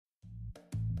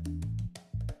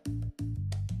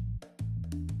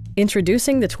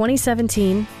Introducing the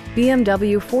 2017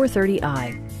 BMW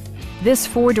 430i. This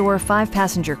four-door,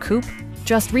 five-passenger coupe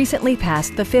just recently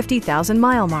passed the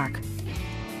 50,000-mile mark.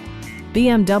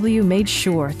 BMW made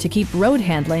sure to keep road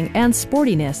handling and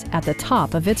sportiness at the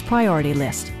top of its priority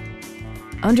list.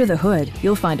 Under the hood,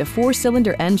 you'll find a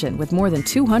four-cylinder engine with more than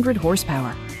 200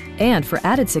 horsepower. And for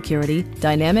added security,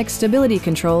 dynamic stability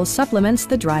control supplements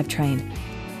the drivetrain.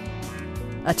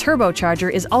 A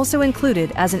turbocharger is also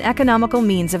included as an economical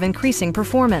means of increasing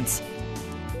performance.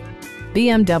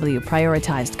 BMW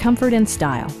prioritized comfort and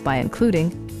style by including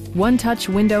one-touch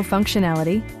window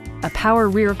functionality, a power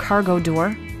rear cargo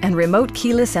door, and remote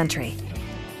keyless entry.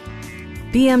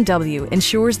 BMW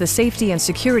ensures the safety and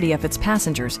security of its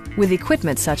passengers with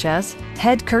equipment such as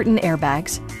head curtain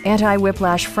airbags,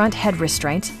 anti-whiplash front head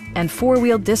restraints, and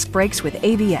four-wheel disc brakes with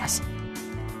ABS.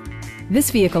 This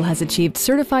vehicle has achieved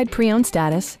certified pre-owned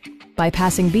status by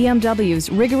passing BMW's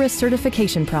rigorous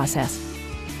certification process.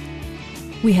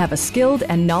 We have a skilled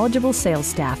and knowledgeable sales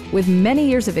staff with many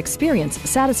years of experience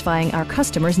satisfying our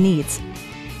customers' needs.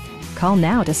 Call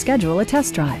now to schedule a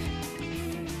test drive.